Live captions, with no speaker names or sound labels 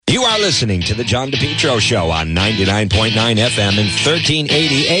You are listening to the John DePetro Show on 99.9 FM and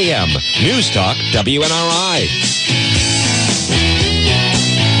 1380 AM. News Talk, WNRI.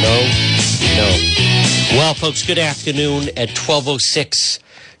 No. Well, folks, good afternoon at 12:06.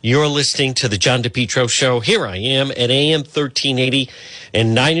 You're listening to the John DePetro Show. Here I am at AM 1380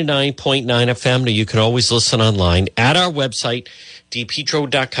 and 99.9 FM. Now, you can always listen online at our website,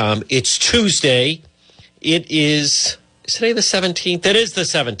 depetro.com. It's Tuesday. It is today the 17th? It is the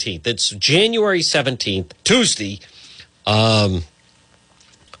 17th. It's January 17th, Tuesday. Boy,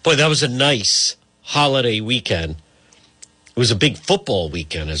 that was a nice holiday weekend. It was a big football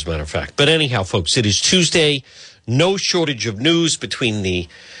weekend, as a matter of fact. But anyhow, folks, it is Tuesday. No shortage of news between the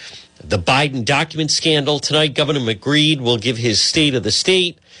Biden document scandal. Tonight, Governor McGreed will give his state of the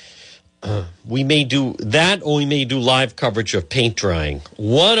state. We may do that, or we may do live coverage of paint drying.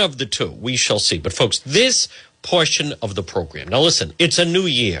 One of the two. We shall see. But, folks, this portion of the program. Now, listen, it's a new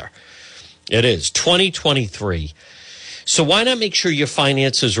year. It is 2023. So why not make sure your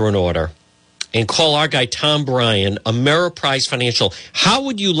finances are in order and call our guy Tom Bryan, Ameriprise Financial. How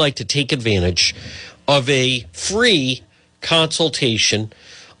would you like to take advantage of a free consultation?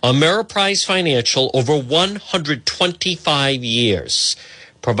 Ameriprise Financial, over 125 years,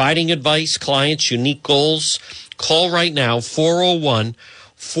 providing advice, clients, unique goals. Call right now,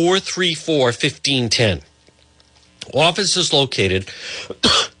 401-434-1510. Office is located,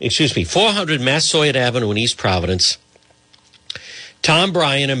 400 Massasoit Avenue in East Providence. Tom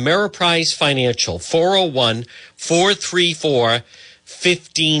Bryan, Ameriprise Financial,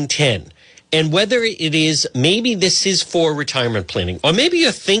 401-434-1510. And whether it is, maybe this is for retirement planning, or maybe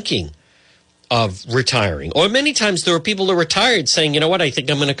you're thinking of retiring, or many times there are people that are retired saying, you know what, I think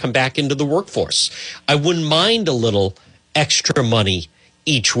I'm going to come back into the workforce. I wouldn't mind a little extra money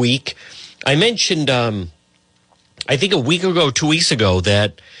each week. I mentioned, I think a week ago, 2 weeks ago,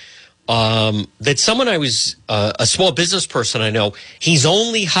 that someone I was, a small business person I know, he's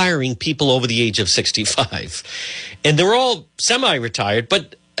only hiring people over the age of 65. And they're all semi-retired,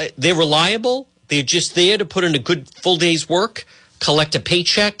 but they're reliable. They're just there to put in a good full day's work, collect a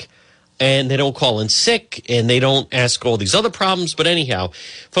paycheck, and they don't call in sick, and they don't ask all these other problems. But anyhow,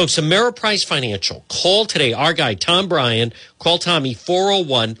 folks, Ameriprise Financial, call today. Our guy, Tom Bryan, call Tommy,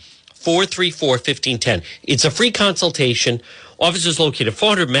 401-434-1510. It's a free consultation. Office is located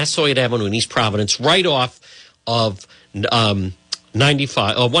 400 Massasoit Avenue in East Providence, right off of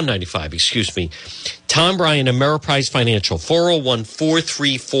 195, excuse me. Tom Bryan, Ameriprise Financial,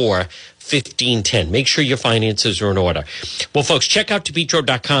 401-434-1510. Make sure your finances are in order. Well, folks, check out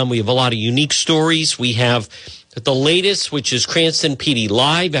DePetro.com. We have a lot of unique stories. We have the latest, which is Cranston PD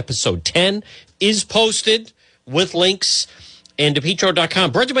Live, episode 10, is posted with links. And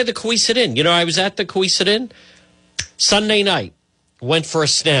DePetro.com, brought to you by the Coesit Inn. You know, I was at the Coesit Inn Sunday night. Went for a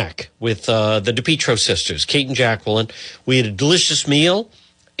snack with the DePetro sisters, Kate and Jacqueline. We had a delicious meal,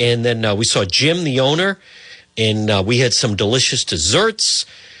 and then we saw Jim, the owner, and we had some delicious desserts.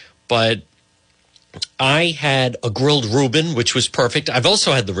 But I had a grilled Reuben, which was perfect. I've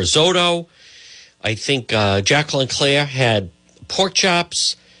also had the risotto. I think Jacqueline Claire had pork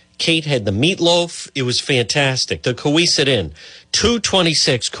chops. Kate had the meatloaf. It was fantastic. The Coesit Inn,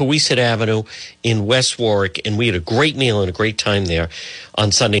 226 Coesit Avenue in West Warwick, and we had a great meal and a great time there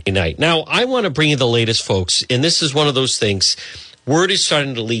on Sunday night. Now, I want to bring you the latest, folks, and this is one of those things. Word is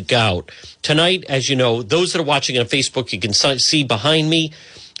starting to leak out. Tonight, as you know, those that are watching on Facebook, you can see behind me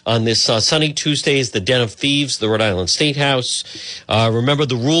on this sunny Tuesday is the Den of Thieves, the Rhode Island State House. Remember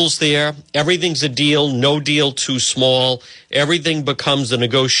the rules there. Everything's a deal, no deal too small. Everything becomes a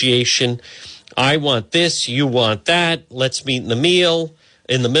negotiation. I want this, you want that. Let's meet in the middle,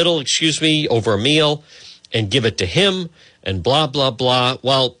 over a meal, and give it to him, and blah, blah, blah.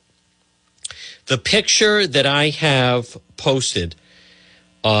 Well, the picture that I have posted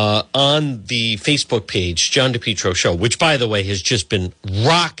on the Facebook page, John DePetro Show, which, by the way, has just been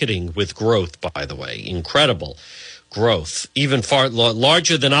rocketing with growth, by the way. Incredible growth, even far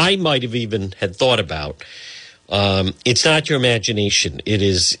larger than I might have even had thought about. It's not your imagination. It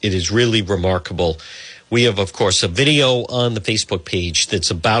is really remarkable. We have, of course, a video on the Facebook page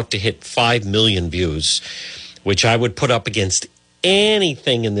that's about to hit 5 million views, which I would put up against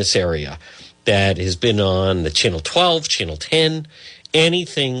anything in this area that has been on the Channel 12, Channel 10,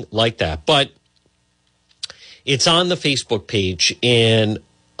 anything like that. But it's on the Facebook page, and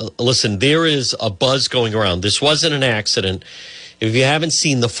listen, there is a buzz going around. This wasn't an accident. If you haven't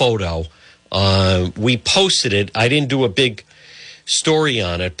seen the photo, we posted it. I didn't do a big story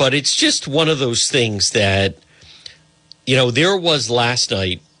on it, but it's just one of those things that, you know, there was last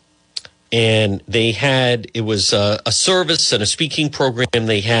night And it was a service and a speaking program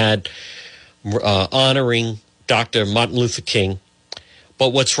they had honoring Dr. Martin Luther King.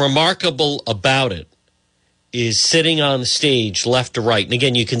 But what's remarkable about it is sitting on the stage left to right. And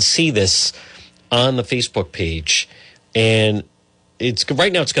again, you can see this on the Facebook page. And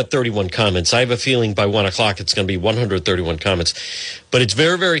right now it's got 31 comments. I have a feeling by 1 o'clock it's going to be 131 comments. But it's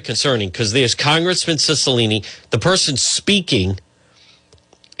very, very concerning because there's Congressman Cicilline. The person speaking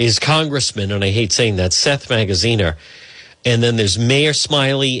is Congressman, and I hate saying that, Seth Magaziner. And then there's Mayor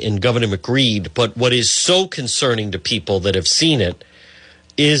Smiley and Governor McGreed. But what is so concerning to people that have seen it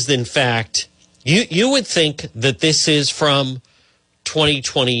is, in fact, you would think that this is from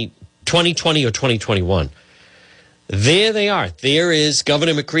 2020 or 2021. There they are. There is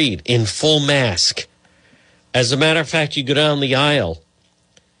Governor McGreed in full mask. As a matter of fact, you go down the aisle.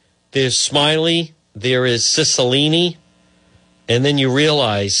 There's Smiley. There is Cicilline. And then you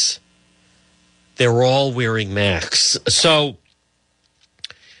realize they're all wearing masks. So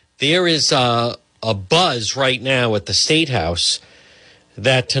there is a buzz right now at the State House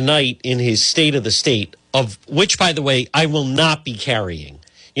that tonight in his State of the State, of which, by the way, I will not be carrying.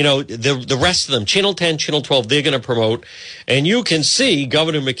 You know, the rest of them, Channel 10, Channel 12, they're going to promote. And you can see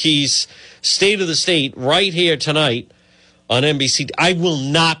Governor McKee's State of the State right here tonight on NBC. I will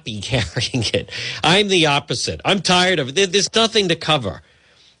not be carrying it. I'm the opposite. I'm tired of it. There's nothing to cover.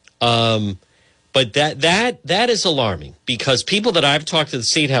 But that is alarming because people that I've talked to the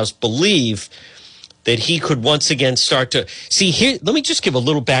State House believe that he could once again start to see here. Let me just give a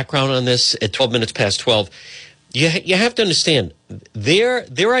little background on this at 12 minutes past 12. You have to understand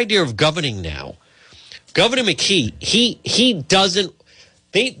their idea of governing now. Governor McKee, he doesn't.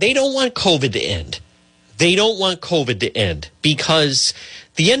 They don't want COVID to end. They don't want COVID to end because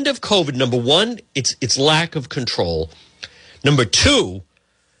the end of COVID, number one, it's lack of control. Number two,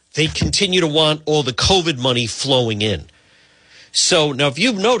 they continue to want all the COVID money flowing in. So now, if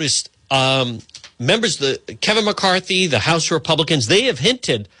you've noticed, members of Kevin McCarthy, the House Republicans, they have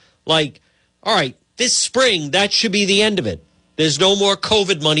hinted like, all right, this spring, that should be the end of it. There's no more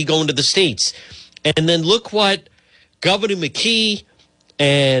COVID money going to the states. And then look what Governor McKee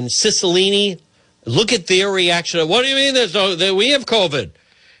and Cicilline, look at their reaction. What do you mean we have COVID?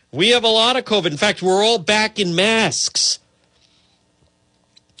 We have a lot of COVID. In fact, we're all back in masks.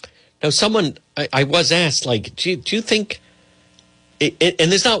 Now, I was asked, like, do you think,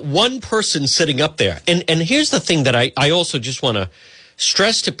 and there's not one person sitting up there. And here's the thing that I also just want to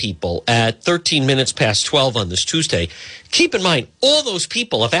stress to people at 13 minutes past 12 on this Tuesday. Keep in mind, all those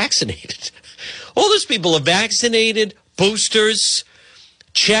people are vaccinated. All those people are vaccinated, boosters,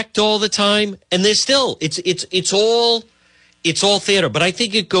 checked all the time, and they're still, it's all theater. But I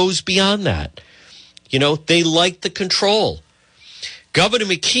think it goes beyond that. You know, they like the control. Governor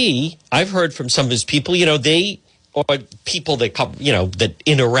McKee, I've heard from some of his people, you know, they are people that come, you know, that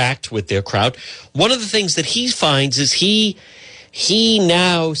interact with their crowd. One of the things that he finds is he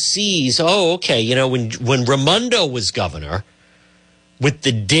now sees, oh, okay, you know, when Raimondo was governor, with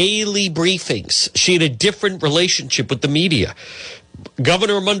the daily briefings, she had a different relationship with the media.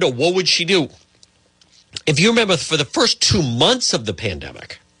 Governor Raimondo, what would she do? If you remember, for the first 2 months of the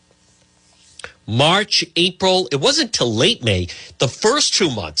pandemic, March, April, it wasn't till late May, the first 2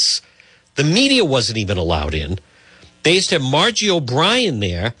 months, the media wasn't even allowed in. They used to have Margie O'Brien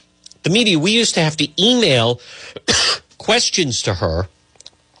there. The media, we used to have to email questions to her,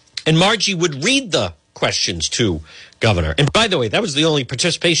 and Margie would read the questions to Governor. And by the way, that was the only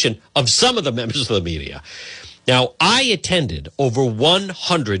participation of some of the members of the media. Now, I attended over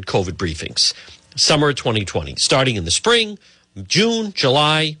 100 COVID briefings, summer 2020, starting in the spring, June,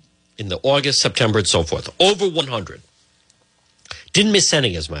 July, in the August, September, and so forth. Over 100. Didn't miss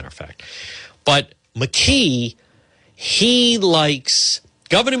any, as a matter of fact. But McKee,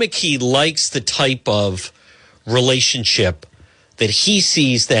 Governor McKee likes the type of relationship that he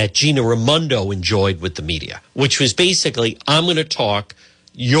sees that Gina Raimondo enjoyed with the media, which was basically, I'm going to talk,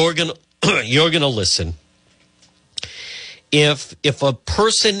 you're going to listen. If a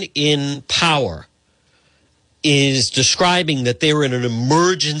person in power is describing that they're in an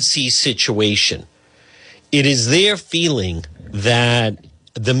emergency situation, it is their feeling that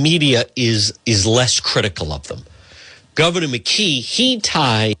the media is less critical of them. Governor McKee, he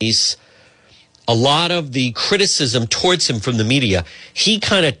ties a lot of the criticism towards him from the media, he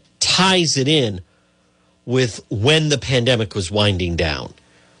kind of ties it in with when the pandemic was winding down.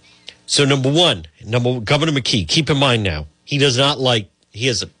 So Governor McKee, keep in mind now, he does not have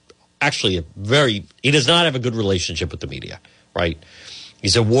a good relationship with the media, right?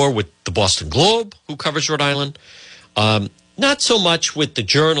 He's at war with the Boston Globe, who covers Rhode Island. Not so much with the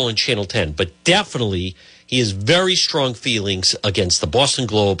Journal and Channel 10, but definitely he has very strong feelings against the Boston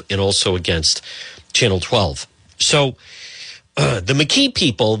Globe and also against Channel 12. So the McKee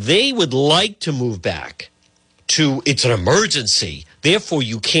people, they would like to move back to it's an emergency. Therefore,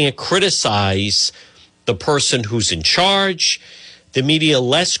 you can't criticize the person who's in charge. The media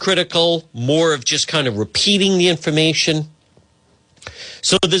less critical, more of just kind of repeating the information.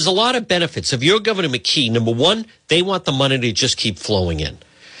 So there's a lot of benefits. If you're Governor McKee, number one, they want the money to just keep flowing in.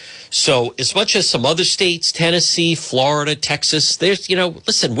 So as much as some other states, Tennessee, Florida, Texas, there's,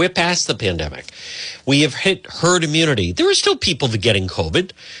 listen, we're past the pandemic. We have hit herd immunity. There are still people that are getting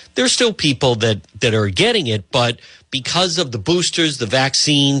COVID. There are still people that are getting it. But because of the boosters, the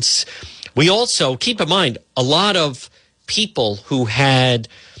vaccines, we also, keep in mind, a lot of people who had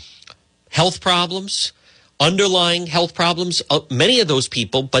health problems, underlying health problems, many of those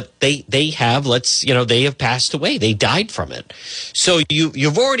people, but they have passed away. They died from it. So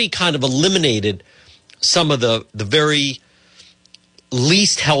you've already kind of eliminated some of the very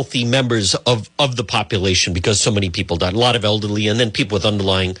least healthy members of the population because so many people died. A lot of elderly and then people with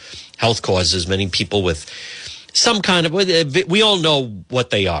underlying health causes, many people with some kind of, we all know what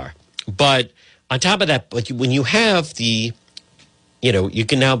they are. But on top of that, when you have the you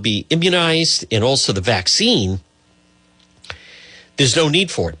can now be immunized and also the vaccine, there's no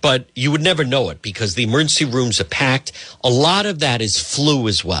need for it. But you would never know it because the emergency rooms are packed. A lot of that is flu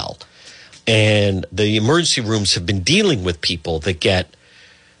as well. And the emergency rooms have been dealing with people that get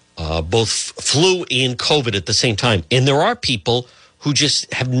both flu and COVID at the same time. And there are people who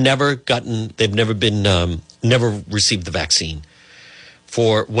just have never received the vaccine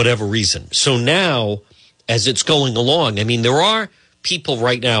for whatever reason. So now, as it's going along, there are people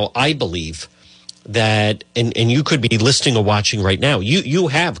right now, I believe, that, and you could be listening or watching right now, you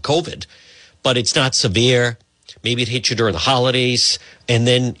have COVID, but it's not severe. Maybe it hit you during the holidays, and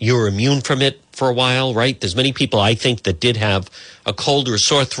then you're immune from it for a while, right? There's many people, I think, that did have a cold or a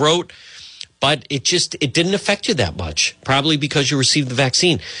sore throat, but it didn't affect you that much, probably because you received the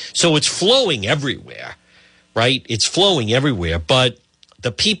vaccine. So it's flowing everywhere, right? It's flowing everywhere, but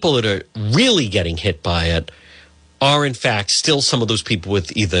the people that are really getting hit by it are, in fact, still some of those people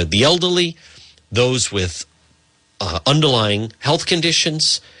with either the elderly, those with underlying health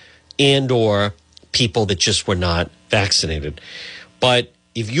conditions, and or people that just were not vaccinated. But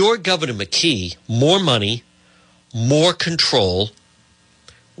if you're Governor McKee, more money, more control,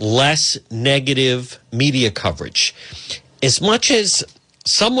 less negative media coverage. As much as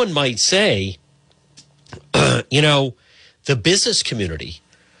someone might say, the business community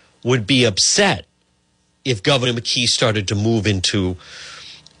would be upset if Governor McKee started to move into,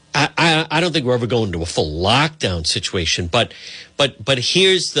 I don't think we're ever going to a full lockdown situation, but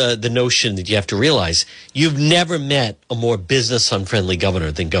here's the notion that you have to realize. You've never met a more business unfriendly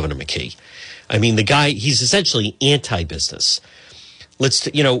governor than Governor McKee. The guy, he's essentially anti-business.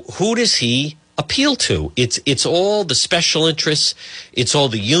 Who does he appeal to? It's all the special interests. It's all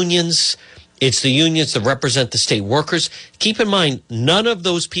the unions. It's the unions that represent the state workers. Keep in mind, none of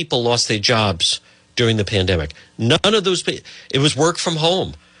those people lost their jobs during the pandemic. None of those people, it was work from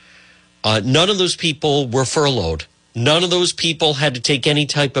home. None of those people were furloughed. None of those people had to take any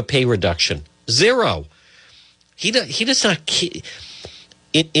type of pay reduction. Zero. He does not.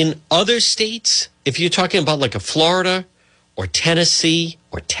 In other states, if you're talking about like a Florida or Tennessee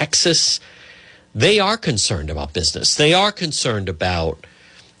or Texas, they are concerned about business. They are concerned about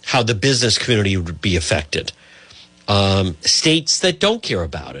how the business community would be affected. States that don't care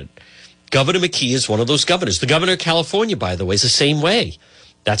about it. Governor McKee is one of those governors. The governor of California, by the way, is the same way.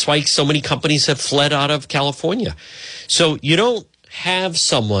 That's why so many companies have fled out of California. So you don't have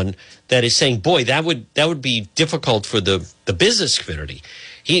someone that is saying, boy, that would be difficult for the business community.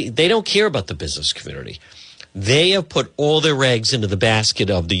 They don't care about the business community. They have put all their eggs into the basket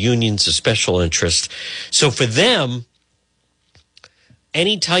of the unions of special interest. So for them,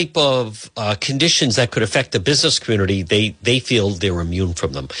 any type of conditions that could affect the business community, they feel they're immune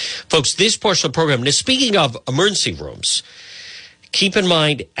from them. Folks, this portion of the program, now speaking of emergency rooms, keep in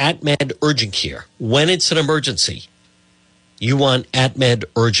mind AtMed Urgent Care. When it's an emergency, you want AtMed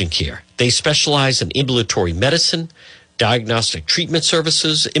Urgent Care. They specialize in ambulatory medicine, diagnostic treatment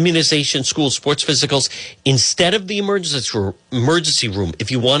services, immunization, school sports physicals. Instead of the emergency room,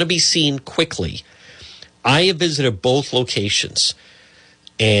 if you want to be seen quickly, I have visited both locations.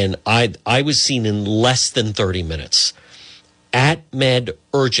 And I was seen in less than 30 minutes. AtMed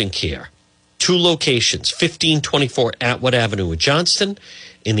Urgent Care. 2 locations, 1524 Atwood Avenue in Johnston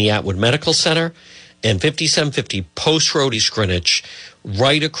in the Atwood Medical Center and 5750 Post Road, East Greenwich,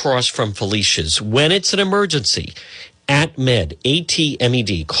 right across from Felicia's. When it's an emergency, AtMed,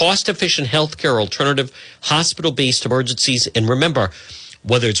 ATMED, cost-efficient healthcare alternative, hospital-based emergencies. And remember,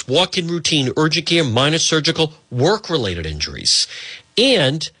 whether it's walk-in routine, urgent care, minor surgical, work-related injuries.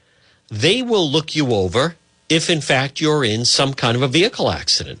 And they will look you over if, in fact, you're in some kind of a vehicle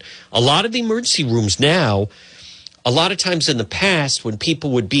accident. A lot of the emergency rooms now, a lot of times in the past, when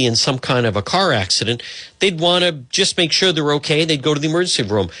people would be in some kind of a car accident, they'd want to just make sure they're okay. They'd go to the emergency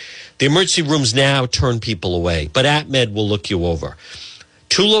room. The emergency rooms now turn people away, but AtMed will look you over.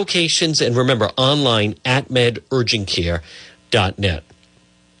 2 locations, and remember, online, atmedurgentcare.net.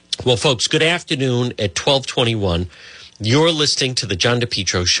 Well, folks, good afternoon at 12:21. You're listening to the John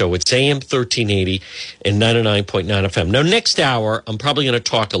DePetro Show. It's AM 1380 and 99.9 FM. Now, next hour, I'm probably going to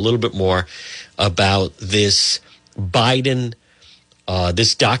talk a little bit more about this Biden,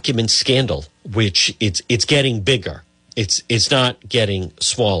 this document scandal, which it's getting bigger. It's not getting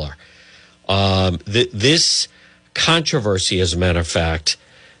smaller. This controversy, as a matter of fact,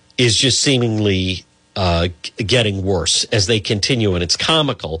 is just seemingly getting worse as they continue, and it's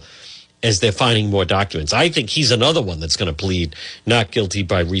comical as they're finding more documents. I think he's another one that's going to plead not guilty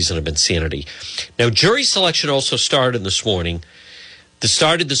by reason of insanity. Now, jury selection also started this morning.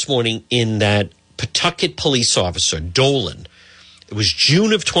 Started this morning in that Pawtucket police officer, Dolan. It was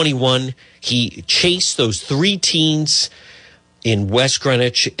June of 21. He chased those 3 teens in West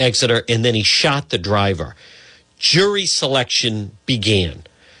Greenwich, Exeter, and then he shot the driver. Jury selection began.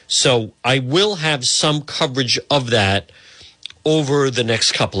 So I will have some coverage of that over the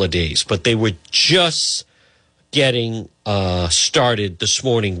next couple of days, but they were just getting started this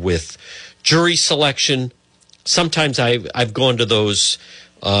morning with jury selection. Sometimes I've gone to those.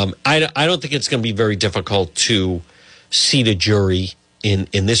 I don't think it's going to be very difficult to seat a jury in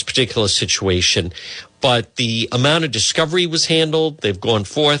this particular situation, but the amount of discovery was handled. They've gone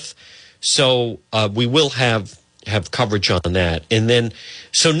forth, so we will have coverage on that. And then,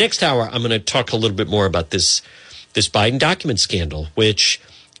 so next hour, I'm going to talk a little bit more about this Biden document scandal, which,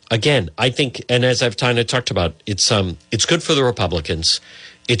 again, I think, and as I've kind of talked about, it's good for the Republicans.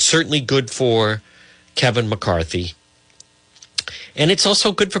 It's certainly good for Kevin McCarthy. And it's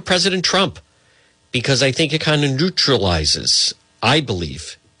also good for President Trump, because I think it kind of neutralizes, I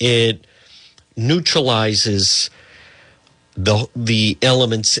believe, it neutralizes the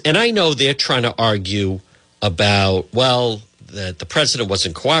elements. And I know they're trying to argue about, well, that the president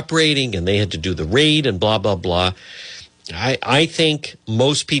wasn't cooperating and they had to do the raid and blah, blah, blah. I think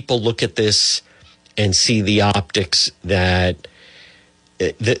most people look at this and see the optics that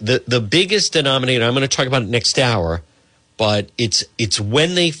the biggest denominator, I'm going to talk about it next hour, but it's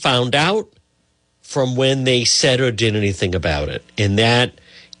when they found out from when they said or did anything about it. And that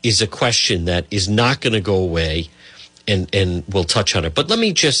is a question that is not going to go away, and we'll touch on it. But let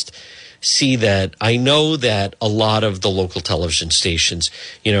me just see that I know that a lot of the local television stations,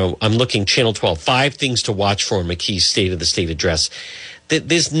 I'm looking Channel 12, 5 things to watch for in McKee's State of the State address.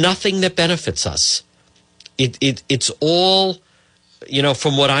 There's nothing that benefits us. It's all,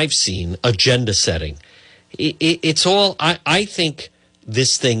 from what I've seen, agenda setting. It's all, I think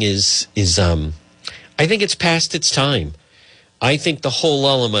this thing is I think it's past its time. I think the whole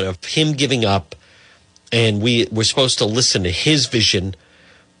element of him giving up, and we're supposed to listen to his vision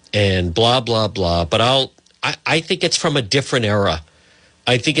and blah, blah, blah. But I think it's from a different era.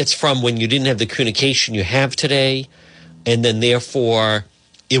 I think it's from when you didn't have the communication you have today, and then therefore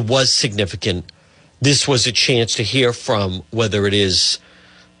it was significant. This was a chance to hear from whether it is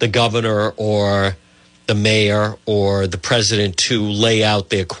the governor or the mayor or the president to lay out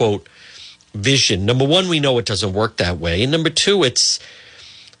their, quote, vision. Number one, we know it doesn't work that way. And number two,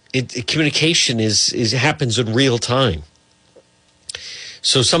 communication happens in real time.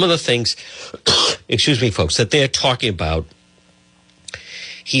 So some of the things, excuse me, folks, that they're talking about,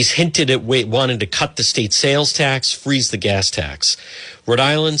 he's hinted at wanting to cut the state sales tax, freeze the gas tax. Rhode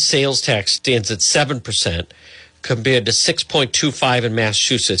Island sales tax stands at 7% compared to 6.25 in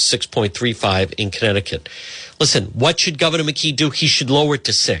Massachusetts, 6.35 in Connecticut. Listen, what should Governor McKee do? He should lower it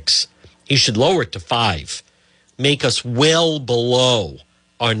to 6. He should lower it to 5. Make us well below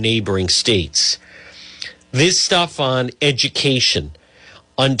our neighboring states. This stuff on education,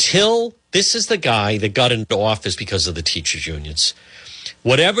 until this is the guy that got into office because of the teachers' unions.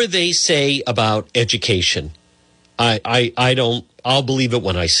 Whatever they say about education, I'll believe it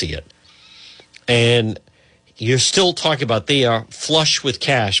when I see it. And you're still talking about they are flush with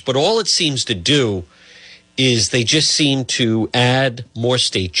cash, but all it seems to do is they just seem to add more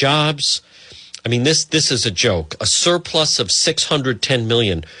state jobs. I mean, this is a joke. A surplus of $610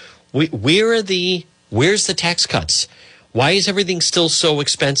 million. Where's the tax cuts? Why is everything still so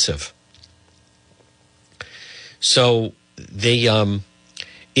expensive? So they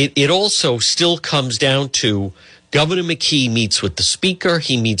it also still comes down to Governor McKee meets with the Speaker,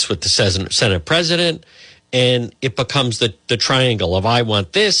 he meets with the Senate President, and it becomes the triangle of I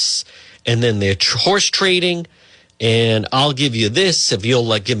want this, and then they're horse trading, and I'll give you this if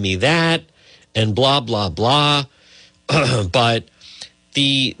you'll give me that, and blah, blah, blah. But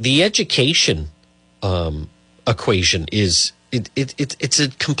the education equation is it's a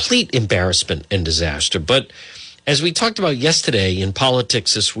complete embarrassment and disaster. But as we talked about yesterday in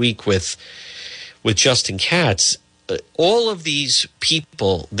politics this week with Justin Katz, all of these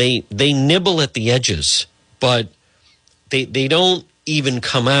people, they nibble at the edges, but they don't even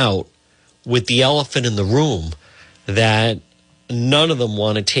come out with the elephant in the room that none of them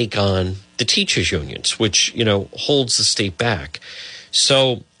want to take on the teachers unions, which, holds the state back.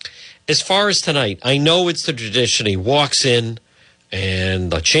 So as far as tonight, I know it's the tradition. He walks in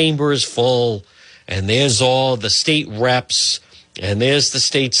and the chamber is full and there's all the state reps and there's the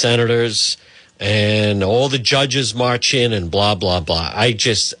state senators and all the judges march in and blah, blah, blah. I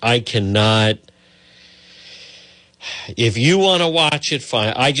cannot. If you want to watch it,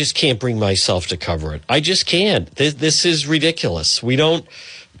 fine. I just can't bring myself to cover it. I just can't. This is ridiculous. We don't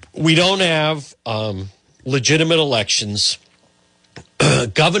have legitimate elections.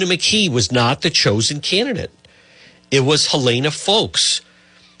 Governor McKee was not the chosen candidate. It was Helena Foulkes.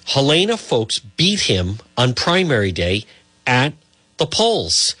 Helena Foulkes beat him on primary day at the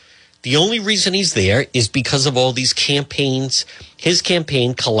polls. The only reason he's there is because of all these campaigns, his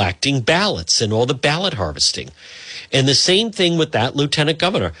campaign collecting ballots and all the ballot harvesting. And the same thing with that lieutenant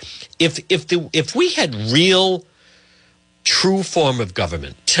governor. If we had real, true form of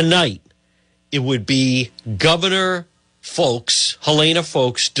government tonight, it would be Governor Foulkes, Helena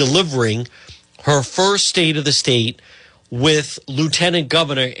Foulkes, delivering her first State of the State with Lieutenant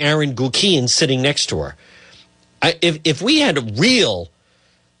Governor Aaron Gukian sitting next to her. If we had real,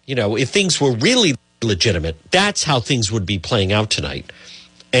 if things were really legitimate, that's how things would be playing out tonight.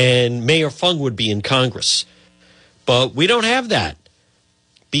 And Mayor Fung would be in Congress. But we don't have that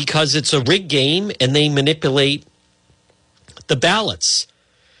because it's a rigged game and they manipulate the ballots.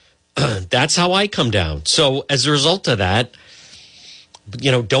 That's how I come down. So as a result of that,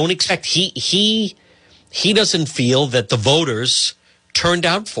 don't expect he doesn't feel that the voters turned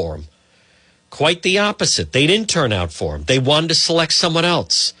out for him. Quite the opposite. They didn't turn out for him. They wanted to select someone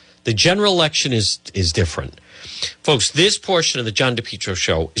else. The general election is different. Folks, this portion of the John DePetro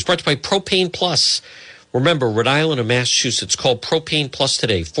Show is brought to you by Propane Plus. Remember, Rhode Island and Massachusetts, call Propane Plus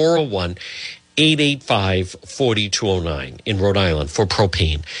today, 401-885-4209 in Rhode Island for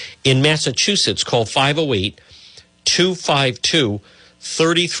propane. In Massachusetts, call 508-252-3359.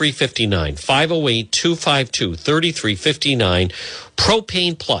 508-252-3359.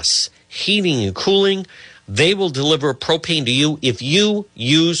 Propane Plus, heating and cooling. They will deliver propane to you if you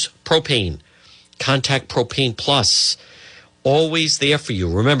use propane. Contact Propane Plus. Always there for you.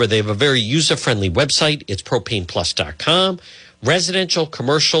 Remember, they have a very user-friendly website. It's propaneplus.com. Residential,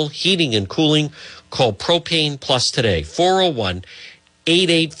 commercial, heating and cooling. Call Propane Plus today.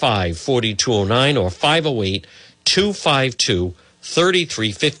 401-885-4209 or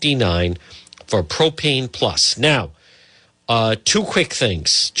 508-252-3359 for Propane Plus. Now, two quick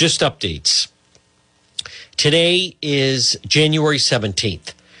things, just updates. Today is January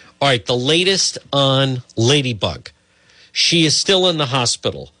 17th. All right, the latest on Ladybug. She is still in the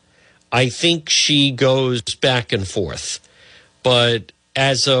hospital. I think she goes back and forth. But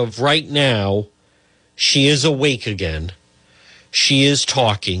as of right now, she is awake again. She is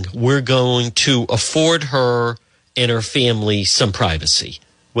talking. We're going to afford her and her family some privacy,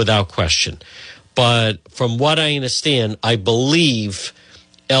 without question. But from what I understand, I believe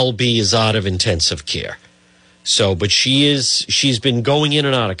LB is out of intensive care. So, but she's been going in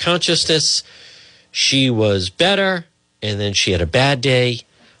and out of consciousness. She was better. And then she had a bad day,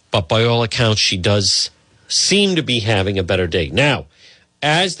 but by all accounts, she does seem to be having a better day. Now,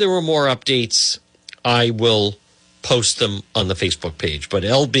 as there are more updates, I will post them on the Facebook page. But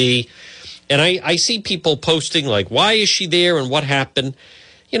LB, and I see people posting like, why is she there and what happened?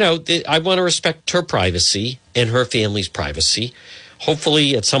 I want to respect her privacy and her family's privacy.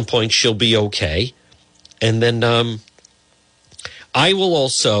 Hopefully, at some point, she'll be okay. And then I will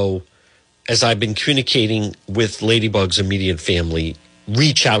also, as I've been communicating with Ladybug's immediate family,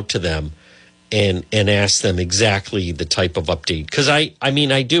 reach out to them and ask them exactly the type of update. Because I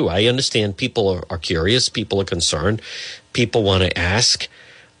do. I understand people are curious. People are concerned. People want to ask.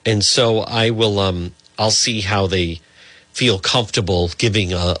 And so I will, I'll see how they feel comfortable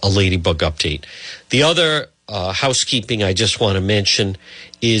giving a Ladybug update. The other housekeeping I just want to mention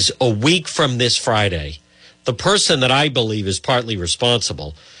is a week from this Friday, the person that I believe is partly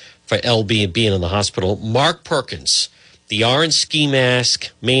responsible for LB being in the hospital, Mark Perkins, the orange ski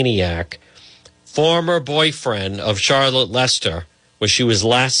mask maniac, former boyfriend of Charlotte Lester, where she was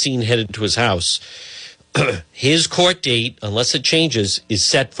last seen headed to his house. His court date, unless it changes, is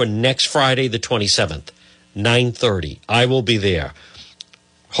set for next Friday, the 27th, 9:30. I will be there.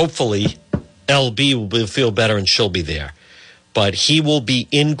 Hopefully, LB will feel better and she'll be there. But he will be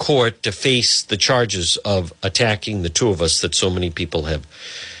in court to face the charges of attacking the two of us that so many people have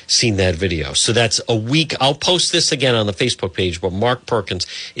seen that video. So that's a week. I'll post this again on the Facebook page, but Mark Perkins,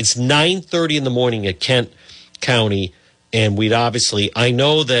 it's 9:30 in the morning at Kent County. And I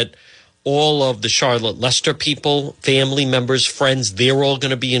know that all of the Charlotte Lester people, family members, friends, they're all going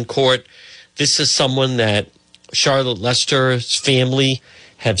to be in court. This is someone that Charlotte Lester's family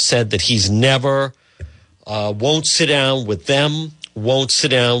have said that he's never, won't sit down with them,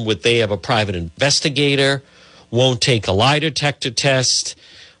 they have a private investigator, won't take a lie detector test.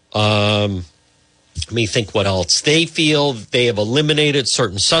 Let me think what else. They feel they have eliminated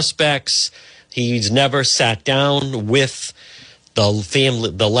certain suspects. He's never sat down with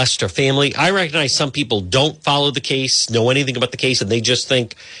the Lester family. I recognize some people don't follow the case, know anything about the case, and they just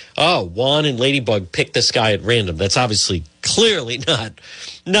think, oh, Juan and Ladybug picked this guy at random. That's obviously clearly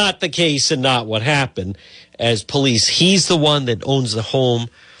not the case and not what happened. As police, he's the one that owns the home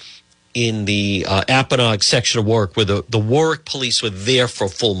in the Apponaug section of Warwick, where the Warwick police were there for a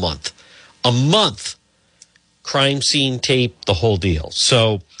full month. A month. Crime scene tape, the whole deal.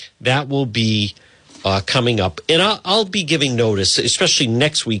 So that will be coming up. And I'll be giving notice, especially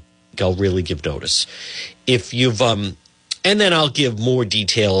next week. I'll really give notice. If you've, and then I'll give more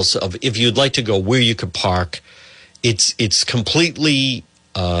details of if you'd like to go, where you could park. It's completely,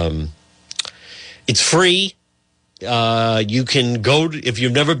 it's free. You can go if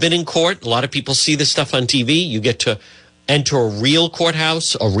you've never been in court. A lot of people see this stuff on TV. You get to enter a real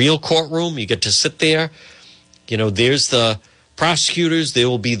courthouse, a real courtroom. You get to sit there. You know, there's the prosecutors, there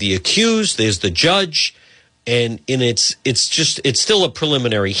will be the accused, there's the judge, and it's still a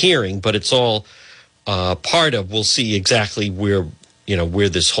preliminary hearing, but it's all part of, we'll see exactly where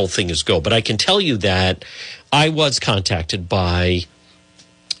this whole thing is go. But I can tell you that I was contacted by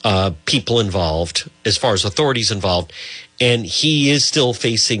people involved, as far as authorities involved, and he is still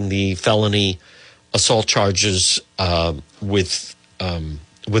facing the felony assault charges with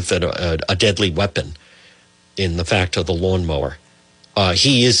a deadly weapon. In the fact of the lawnmower,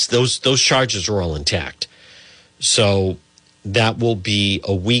 those charges are all intact. So that will be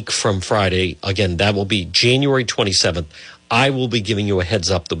a week from Friday. Again, that will be January 27th. I will be giving you a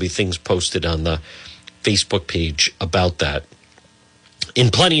heads up. There'll be things posted on the Facebook page about that in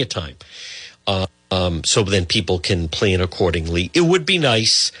plenty of time. So then people can plan accordingly. It would be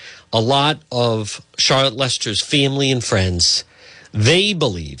nice. A lot of Charlotte Lester's family and friends, they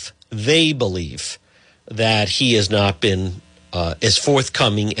believe that he has not been as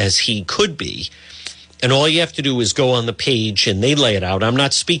forthcoming as he could be. And all you have to do is go on the page and they lay it out. I'm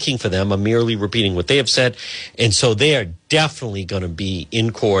not speaking for them. I'm merely repeating what they have said. And so they are definitely going to be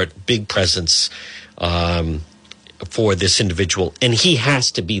in court, big presence for this individual. And he has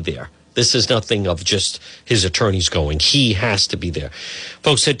to be there. This is nothing of just his attorneys going. He has to be there.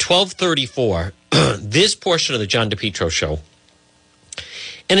 Folks, at 12:34, this portion of the John DePetro Show,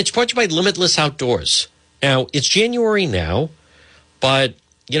 and it's brought to you by Limitless Outdoors. Now, it's January now, but,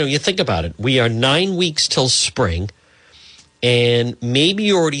 you think about it. We are 9 weeks till spring, and maybe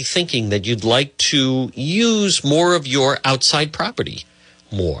you're already thinking that you'd like to use more of your outside property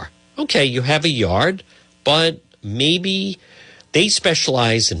more. Okay, you have a yard, but maybe they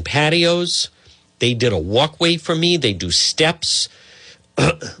specialize in patios. They did a walkway for me. They do steps.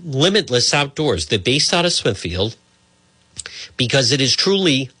 Limitless Outdoors. They're based out of Smithfield because it is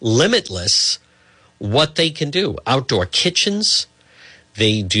truly limitless what they can do. Outdoor kitchens,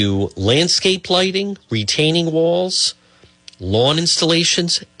 they do landscape lighting, retaining walls, lawn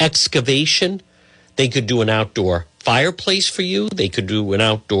installations, excavation. They could do an outdoor fireplace for you. They could do an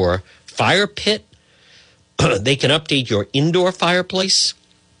outdoor fire pit. They can update your indoor fireplace.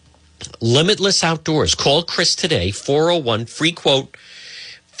 Limitless Outdoors. Call Chris today, 401, free quote,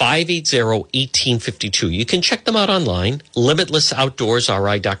 580-1852. You can check them out online,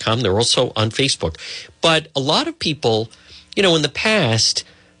 limitlessoutdoorsri.com. They're also on Facebook. But a lot of people, in the past,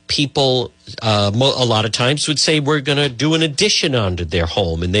 people a lot of times would say we're going to do an addition onto their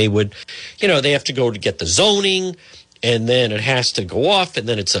home. And they would, they have to go to get the zoning, and then it has to go off, and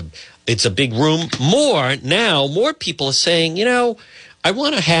then it's a big room. More people are saying, I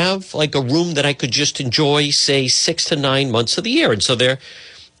want to have like a room that I could just enjoy, say, 6 to 9 months of the year. And so they're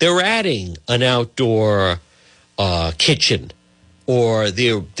adding an outdoor kitchen, or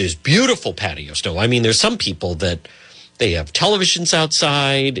there's beautiful patios. No, I mean, there's some people that they have televisions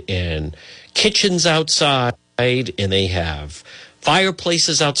outside and kitchens outside, and they have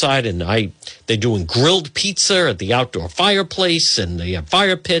fireplaces outside, and they're doing grilled pizza at the outdoor fireplace, and they have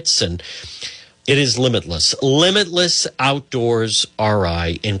fire pits, and it is limitless. Limitless Outdoors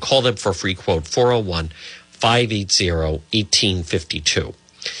RI, and call them for a free quote, 401-580-1852.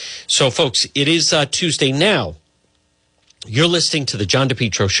 So, folks, it is Tuesday now. You're listening to the John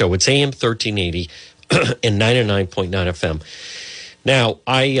DePetro Show. It's AM 1380 and 99.9 FM. Now,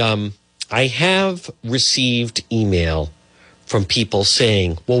 I have received email from people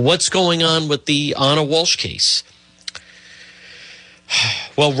saying, well, what's going on with the Anna Walsh case?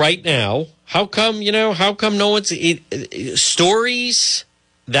 Well, right now, how come no one's stories?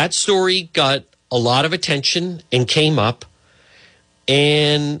 That story got a lot of attention and came up.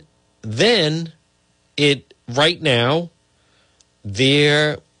 And then right now,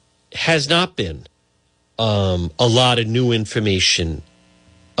 there has not been a lot of new information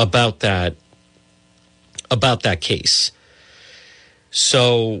about that case.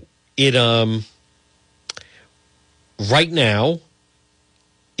 So right now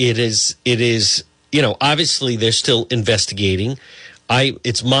it is obviously they're still investigating.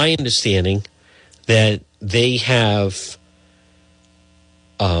 It's my understanding that they have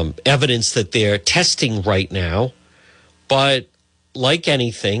evidence that they're testing right now, but like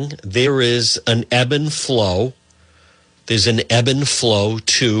anything, there is an ebb and flow. There's an ebb and flow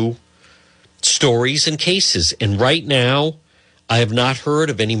to stories and cases. And right now, I have not heard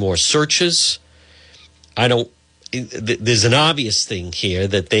of any more searches. There's an obvious thing here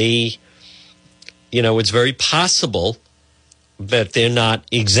that it's very possible that they're not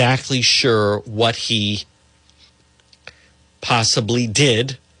exactly sure what he possibly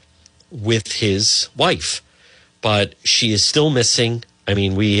did with his wife. But she is still missing. I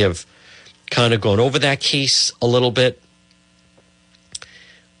mean, we have kind of gone over that case a little bit.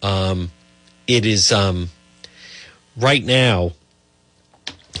 It is right now.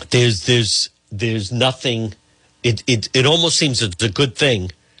 There's nothing. It almost seems it's a good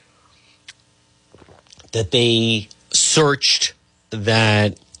thing that they searched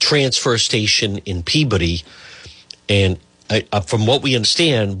that transfer station in Peabody, and from what we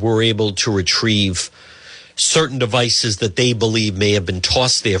understand, we're able to retrieve certain devices that they believe may have been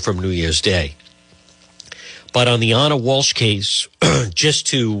tossed there from New Year's Day. But on the Anna Walsh case, just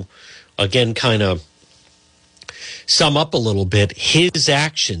to, again, kind of sum up a little bit, his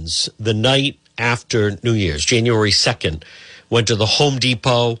actions the night after New Year's, January 2nd, went to the Home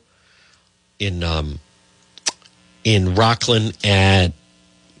Depot in Rockland at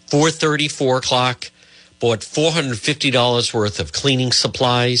 4:30, 4 o'clock, bought $450 worth of cleaning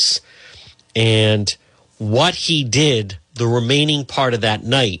supplies, and what he did the remaining part of that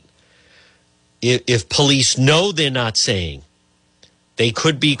night, if police know they're not saying, they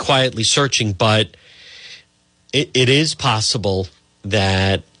could be quietly searching, but it is possible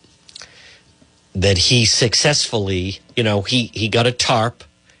that he successfully, he got a tarp,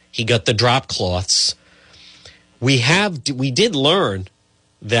 he got the drop cloths. We did learn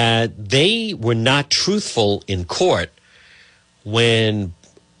that they were not truthful in court when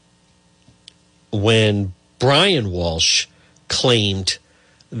Brian Walsh claimed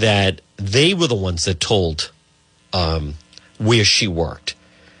that they were the ones that told where she worked,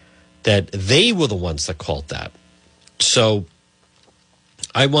 that they were the ones that called that. So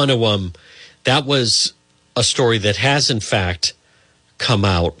I want to, that was a story that has in fact come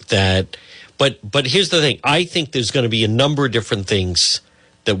out but here's the thing. I think there's going to be a number of different things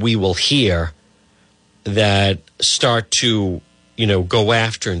that we will hear that start to, go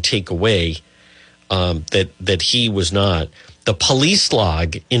after and take away that he was not. The police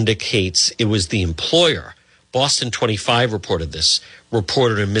log indicates it was the employer. Boston 25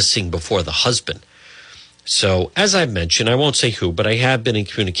 reported her missing before the husband. So, as I mentioned, I won't say who, but I have been in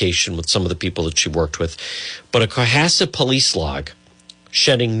communication with some of the people that she worked with. But a Cohasset police log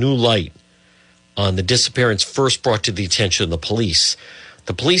shedding new light on the disappearance first brought to the attention of the police.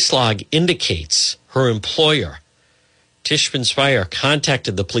 The police log indicates her employer, Tishman Spire,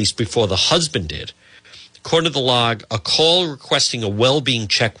 contacted the police before the husband did. According to the log, a call requesting a well-being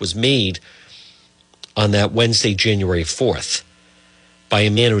check was made on that Wednesday, January 4th, by a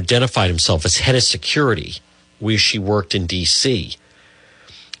man who identified himself as head of security, where she worked in D.C.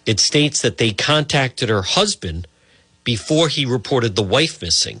 It states that they contacted her husband before he reported the wife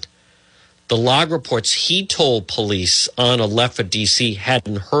missing. The log reports he told police Anna left for D.C.,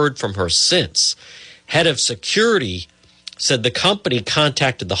 hadn't heard from her since. Head of security said the company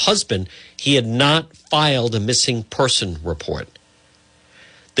contacted the husband. He had not filed a missing person report.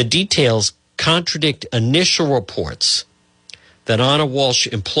 The details contradict initial reports that Anna Walsh,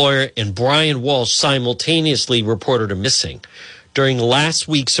 employer, and Brian Walsh simultaneously reported her missing. During last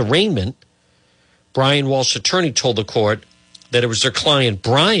week's arraignment, Brian Walsh's attorney told the court that it was their client,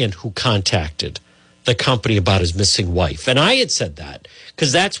 Brian, who contacted the company about his missing wife. And I had said that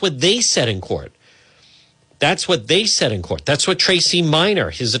because that's what they said in court. That's what they said in court. That's what Tracy Minor,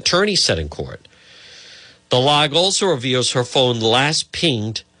 his attorney, said in court. The log also reveals her phone last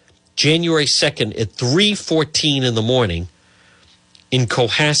pinged January 2nd at 3:14 in the morning in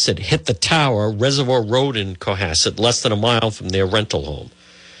Cohasset, hit the tower, Reservoir Road in Cohasset, less than a mile from their rental home.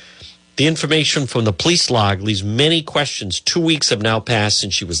 The information from the police log leaves many questions. 2 weeks have now passed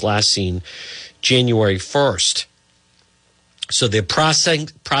since she was last seen January 1st. So they're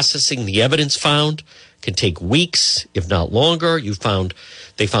processing the evidence found. Can take weeks, if not longer.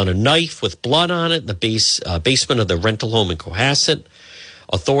 They found a knife with blood on it in the basement of the rental home in Cohasset.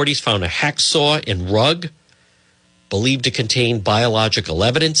 Authorities found a hacksaw and rug believed to contain biological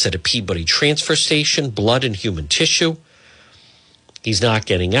evidence at a Peabody transfer station, blood and human tissue. He's not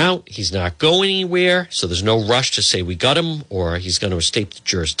getting out. He's not going anywhere. So there's no rush to say we got him or he's going to escape the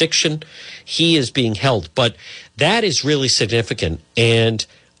jurisdiction. He is being held. But that is really significant. And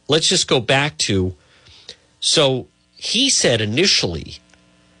let's just go back to, so he said initially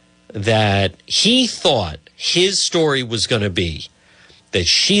that he thought his story was going to be that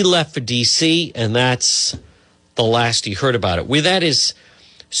she left for D.C. and that's the last he heard about it. Where that is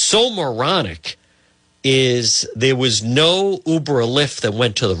so moronic is there was no Uber or Lyft that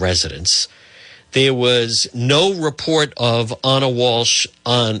went to the residence. There was no report of Anna Walsh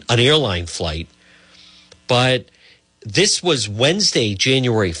on an airline flight. But this was Wednesday,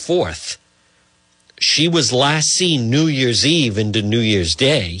 January 4th. She was last seen New Year's Eve into New Year's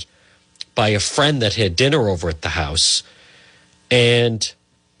Day by a friend that had dinner over at the house. And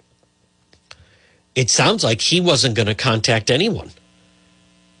it sounds like he wasn't going to contact anyone.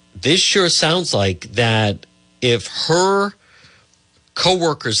 This sure sounds like that if her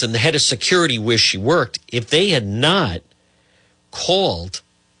coworkers and the head of security where she worked, if they had not called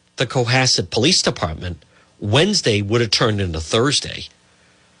the Cohasset Police Department, Wednesday would have turned into Thursday,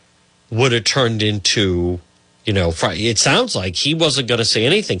 would have turned into, Friday. It sounds like he wasn't going to say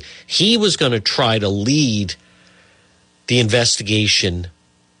anything. He was going to try to lead the investigation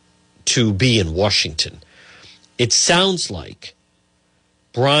to be in Washington. It sounds like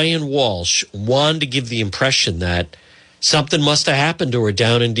Brian Walsh wanted to give the impression that something must have happened to her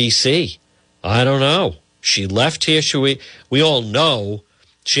down in D.C. I don't know. She left here. We all know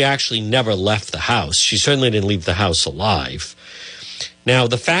she actually never left the house. She certainly didn't leave the house alive. Now,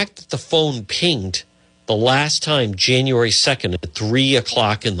 the fact that the phone pinged the last time, January 2nd at 3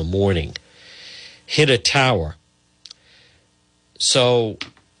 o'clock in the morning, hit a tower. So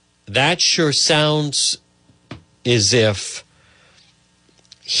that sure sounds as if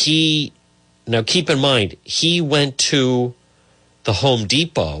now keep in mind, he went to the Home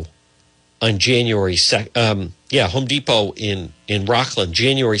Depot on January 2nd. Home Depot in Rockland,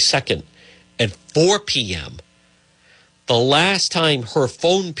 January 2nd at 4 p.m. The last time her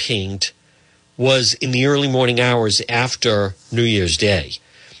phone pinged was in the early morning hours after New Year's Day.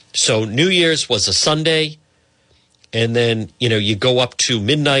 So New Year's was a Sunday, and then, you go up to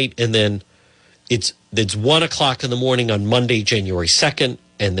midnight, and then it's 1 o'clock in the morning on Monday, January 2nd,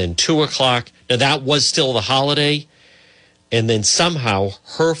 and then 2 o'clock. Now, that was still the holiday. And then somehow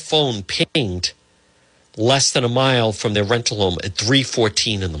her phone pinged less than a mile from their rental home at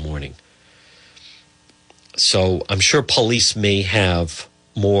 3:14 in the morning. So I'm sure police may have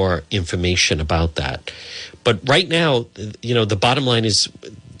more information about that. But right now, the bottom line is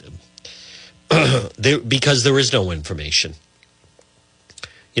because there is no information.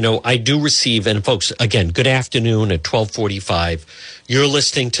 I do receive, and folks, again, good afternoon at 12:45. You're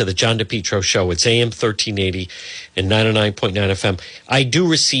listening to the John DePetro Show. It's AM 1380 and 99.9 FM. I do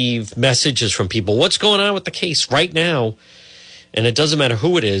receive messages from people. What's going on with the case right now? And it doesn't matter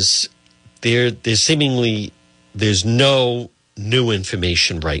who it is. There's no new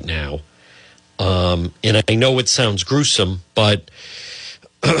information right now. And I know it sounds gruesome, but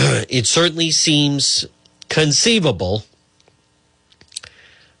it certainly seems conceivable.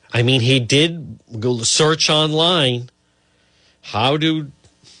 I mean, he did go search online how to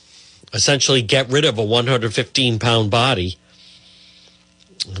essentially get rid of a 115-pound body.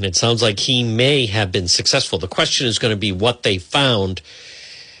 And it sounds like he may have been successful. The question is going to be what they found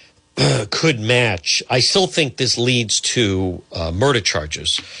could match. I still think this leads to murder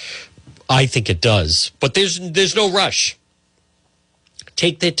charges. I think it does. But there's no rush.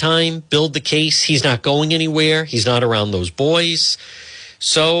 take their time, build the case. He's not going anywhere. He's not around those boys.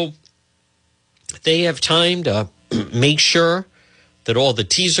 So they have time to make sure that all the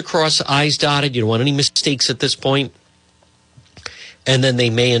T's are crossed, I's dotted. You don't want any mistakes at this point. And then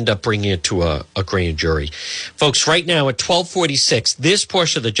they may end up bringing it to a grand jury. Folks, right now at 12:46, this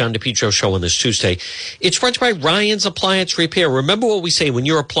portion of the John DePetro Show on this Tuesday, it's brought to you by Ryan's Appliance Repair. Remember what we say, when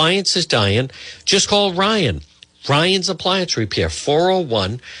your appliance is dying, just call Ryan. Ryan's Appliance Repair,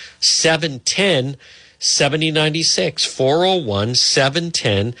 401-710-7096.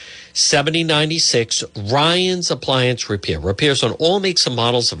 401-710-7096. Ryan's Appliance Repair. Repairs on all makes and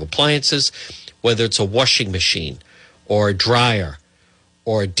models of appliances, whether it's a washing machine or a dryer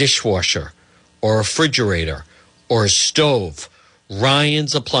or a dishwasher or a refrigerator or a stove.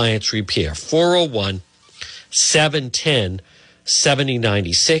 Ryan's Appliance Repair,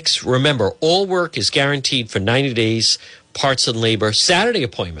 401-710-7096. Remember, all work is guaranteed for 90 days, parts and labor. Saturday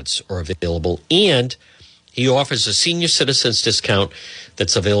appointments are available, and he offers a senior citizens discount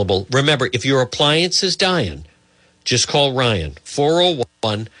that's available. Remember, if your appliance is dying, just call Ryan,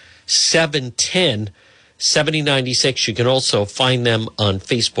 401-710-7096. You can also find them on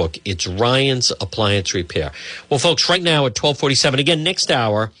Facebook. It's Ryan's Appliance Repair. Well, folks, right now at 12:47, again, next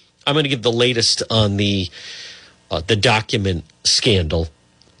hour, I'm going to give the latest on the document scandal.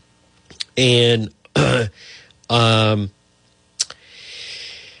 And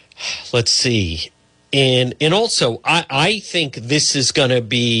let's see. And also, I think this is going to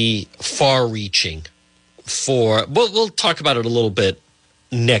be far-reaching for, we'll talk about it a little bit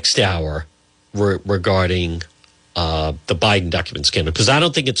next hour regarding the Biden document scandal, because I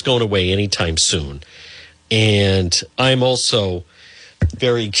don't think it's going away anytime soon. And I'm also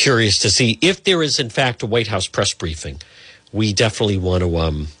very curious to see if there is, in fact, a White House press briefing. We definitely want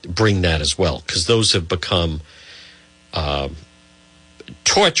to bring that as well, because those have become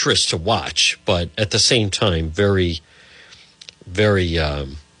torturous to watch, but at the same time, very, very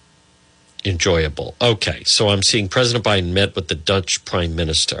enjoyable. Okay, so I'm seeing President Biden met with the Dutch Prime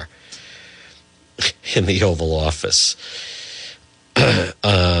Minister in the Oval Office.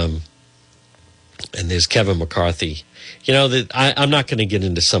 And there's Kevin McCarthy. You know, I'm not going to get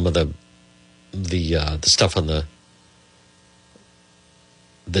into some of the stuff on the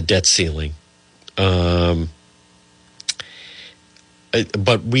debt ceiling.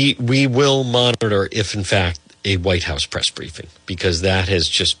 But we will monitor if, in fact, a White House press briefing, because that has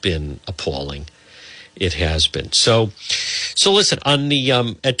just been appalling. It has been. So listen, on the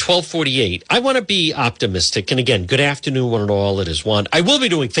at 12:48, I want to be optimistic. And again, good afternoon, one and all. It is Juan. I will be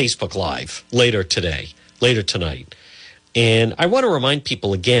doing Facebook Live later tonight. And I want to remind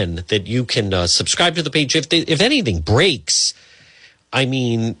people again that you can subscribe to the page. If anything breaks, I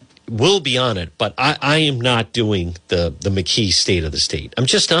mean, we'll be on it. But I am not doing the McKee State of the State. I'm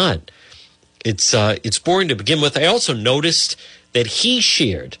just not. It's boring to begin with. I also noticed that he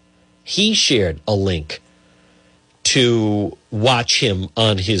shared a link to watch him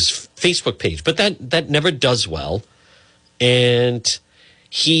on his Facebook page, but that never does well. And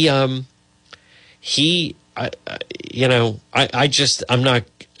I'm not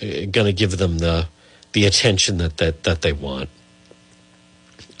going to give them the attention that they want.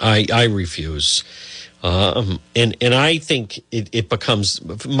 I refuse. And I think it becomes,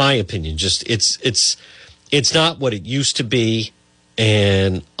 my opinion, just it's not what it used to be.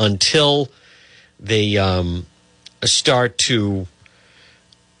 And until they start to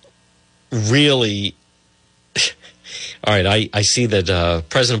really, all right, I see that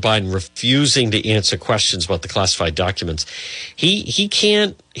President Biden refusing to answer questions about the classified documents. He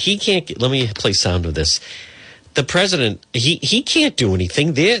can't. Let me play sound of this. The president, he can't do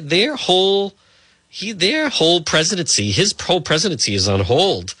anything. Their whole presidency, his whole presidency is on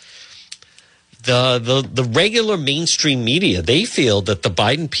hold. The regular mainstream media, they feel that the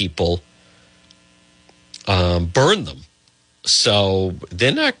Biden people burned them. So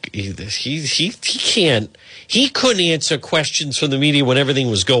they're not, he can't, he couldn't answer questions from the media when everything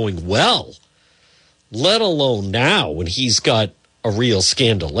was going well, let alone now when he's got a real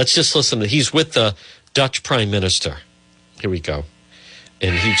scandal. Let's just listen to, he's with the Dutch Prime Minister. Here we go.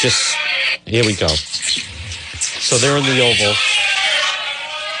 And here we go. So they're in the Oval.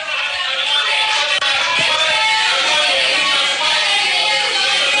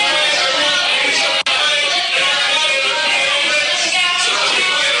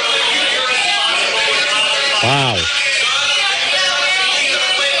 Wow.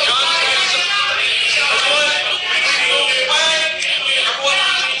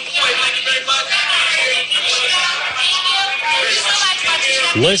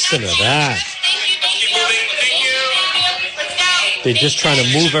 Listen to that. They're just trying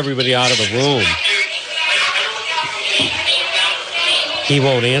to move everybody out of the room. He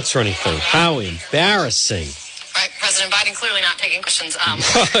won't answer anything. How embarrassing. Right, President Biden clearly not taking questions.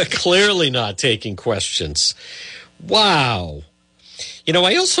 Clearly not taking questions. Wow. You know,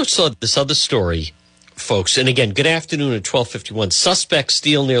 I also saw this other story, folks. And again, good afternoon at 12:51. Suspects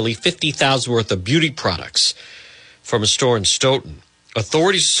steal nearly $50,000 worth of beauty products from a store in Stoughton.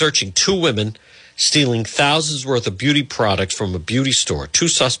 Authorities are searching two women stealing thousands worth of beauty products from a beauty store. Two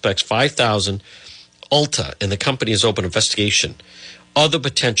suspects, $5,000, Ulta, and the company has opened investigation. Other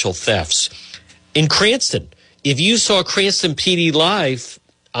potential thefts. In Cranston, if you saw Cranston PD Live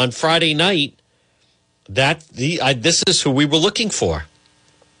on Friday night, this is who we were looking for.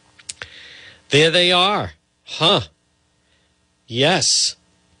 There they are. Huh. Yes.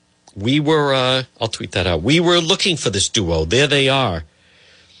 We were, I'll tweet that out. We were looking for this duo. There they are.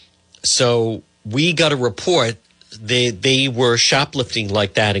 So we got a report. They were shoplifting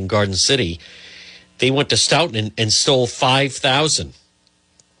like that in Garden City. They went to Stoughton and stole 5,000.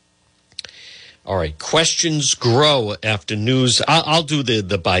 All right. Questions grow after news. I'll do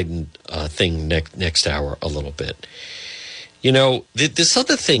the Biden thing next hour a little bit. You know, this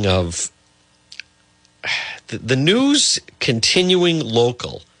other thing of the news continuing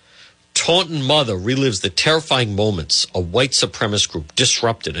local. Taunton mother relives the terrifying moments a white supremacist group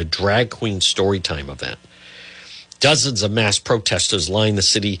disrupted a drag queen storytime event. Dozens of mass protesters line the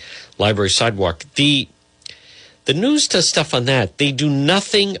city library sidewalk. The news does stuff on that. They do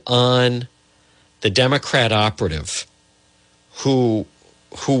nothing on the Democrat operative who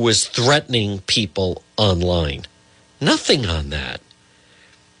was threatening people online. Nothing on that.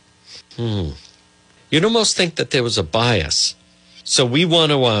 You'd almost think that there was a bias. So we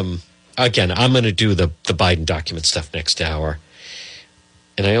want to, again, I'm going to do the Biden document stuff next hour.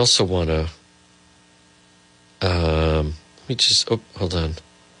 And I also want to, let me just, hold on.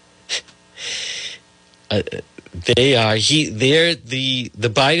 The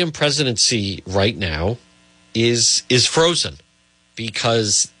Biden presidency right now is frozen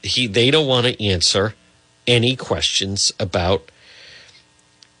because they don't want to answer any questions about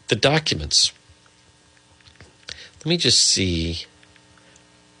the documents. Let me just see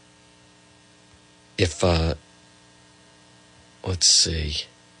if, let's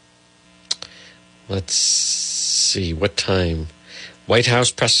see what time. White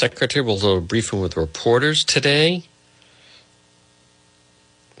House press secretary will do a briefing with reporters today.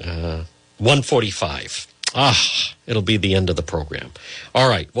 1:45. It'll be the end of the program. All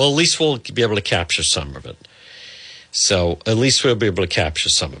right. Well, at least we'll be able to capture some of it. So at least we'll be able to capture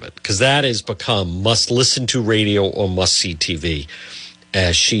some of it because that has become must listen to radio or must see TV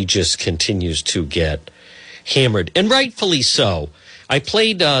as she just continues to get hammered. And rightfully so. I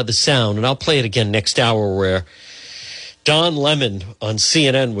played the sound, and I'll play it again next hour, where Don Lemon on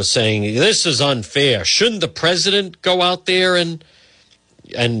CNN was saying, this is unfair. Shouldn't the president go out there and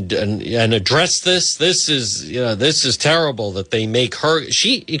address this? This is terrible that they make her.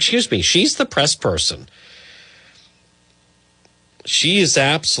 She's the press person. She is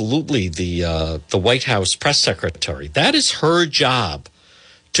absolutely the White House press secretary. That is her job,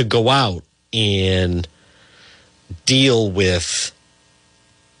 to go out and deal with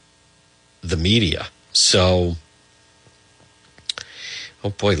the media. So, oh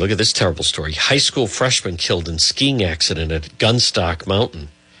boy, look at this terrible story. High school freshman killed in skiing accident at Gunstock Mountain.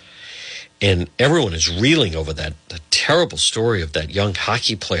 And everyone is reeling over the terrible story of that young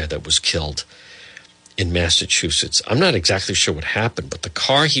hockey player that was killed in Massachusetts. I'm not exactly sure what happened, but the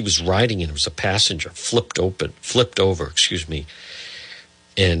car he was riding in, it was a passenger, flipped over,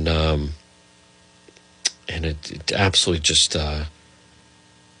 and it absolutely just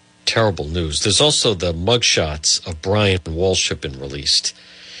terrible news. There's also the mugshots of Brian Walsh have been released.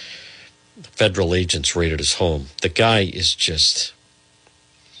 Federal agents raided his home. The guy is just,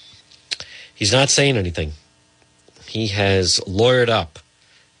 he's not saying anything. He has lawyered up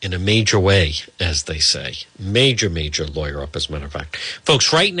in a major way, as they say. Major lawyer up, as a matter of fact.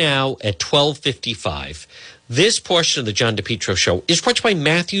 Folks, right now at 12:55, this portion of the John DePetro Show is brought to you by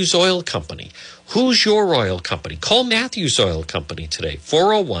Matthews Oil Company. Who's your oil company? Call Matthews Oil Company today,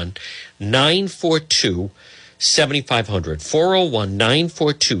 401-942-7500.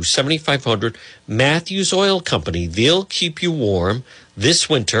 401-942-7500. Matthews Oil Company. They'll keep you warm this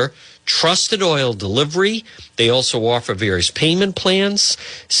winter. Trusted oil delivery. They also offer various payment plans.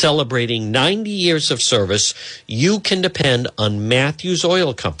 Celebrating 90 years of service, you can depend on Matthews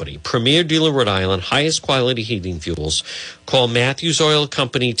Oil Company, premier dealer Rhode Island, highest quality heating fuels. Call Matthews Oil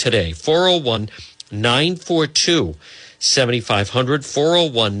Company today, 401-942-7500. 7500,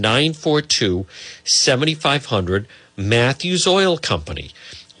 401-942-7500, Matthews Oil Company.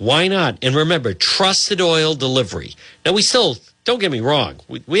 Why not? And remember, trusted oil delivery. Now, we still, don't get me wrong,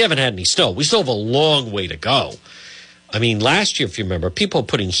 we haven't had any snow. We still have a long way to go. I mean, last year, if you remember, people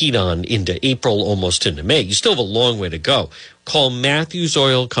putting heat on into April, almost into May. You still have a long way to go. Call Matthews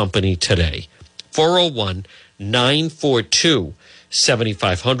Oil Company today. 401-942-7500,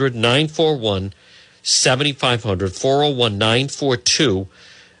 941-7500,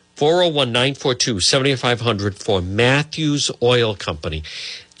 401-942-7500 for Matthews Oil Company.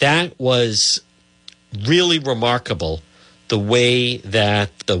 That was really remarkable, the way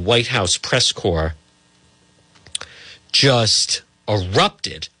that the White House press corps just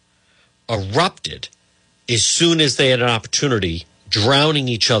erupted as soon as they had an opportunity, drowning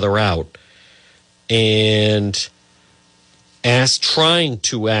each other out and trying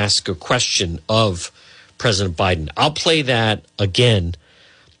to ask a question of President Biden. I'll play that again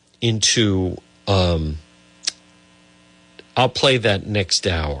I'll play that next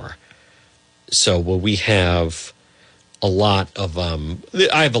hour. So we have a lot of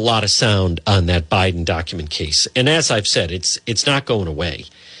I have a lot of sound on that Biden document case. And as I've said, it's not going away.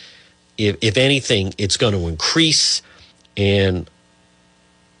 If anything, it's going to increase. And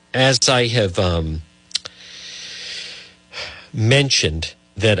as I have mentioned,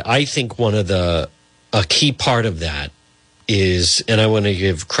 that I think one of a key part of that is, and I want to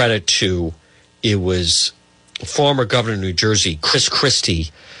give credit to, it was former governor of New Jersey, Chris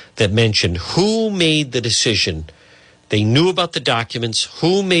Christie, that mentioned who made the decision. They knew about the documents.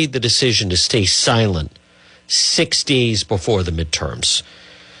 Who made the decision to stay silent 6 days before the midterms?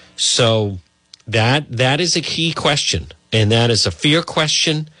 So that is a key question, and that is a fair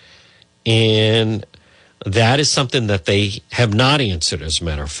question, and that is something that they have not answered, as a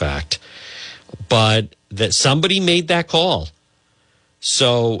matter of fact. But that somebody made that call.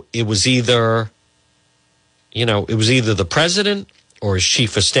 So it was either the president or his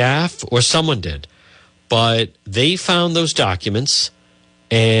chief of staff or someone did. But they found those documents,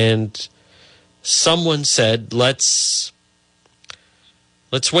 and someone said, let's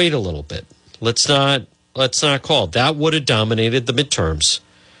wait a little bit. Let's not call. That would have dominated the midterms.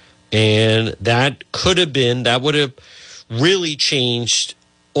 And that would have really changed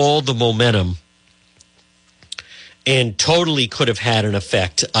all the momentum and totally could have had an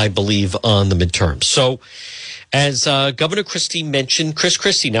effect, I believe, on the midterms. So as Governor Christie mentioned, Chris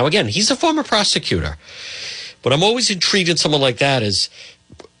Christie, now again, he's a former prosecutor, but I'm always intrigued in someone like that is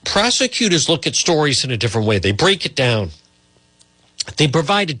prosecutors look at stories in a different way. They break it down. They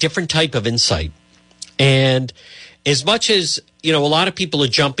provide a different type of insight. And as much as, a lot of people are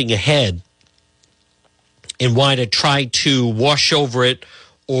jumping ahead and want to try to wash over it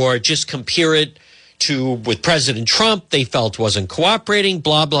or just compare it to with President Trump, they felt wasn't cooperating,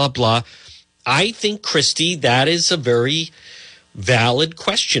 blah, blah, blah. I think, Christie, that is a very valid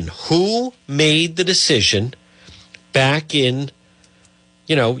question. Who made the decision back in,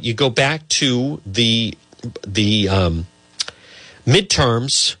 you go back to the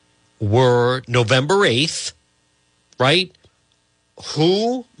midterms were November 8th, right?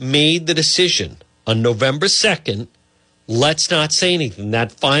 Who made the decision on November 2nd? Let's not say anything.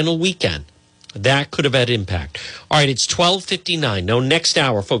 That final weekend, that could have had impact. All right, it's 12:59. Now, next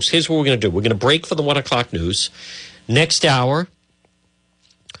hour, folks, here's what we're going to do. We're going to break for the 1 o'clock news. Next hour,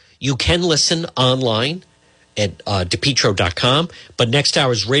 you can listen online at DePetro.com, but next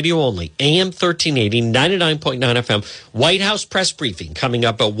hour is radio only, AM 1380, 99.9 FM, White House press briefing coming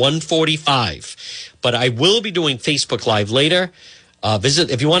up at 1:45. But I will be doing Facebook Live later. Visit,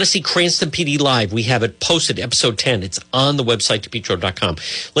 if you want to see Cranston PD Live, we have it posted, episode 10. It's on the website, DePetro.com.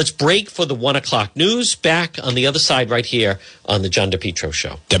 Let's break for the 1 o'clock news. Back on the other side right here on the John DePetro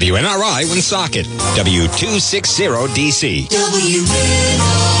Show. WNRI Woonsocket, W260DC.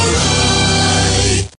 WNRI.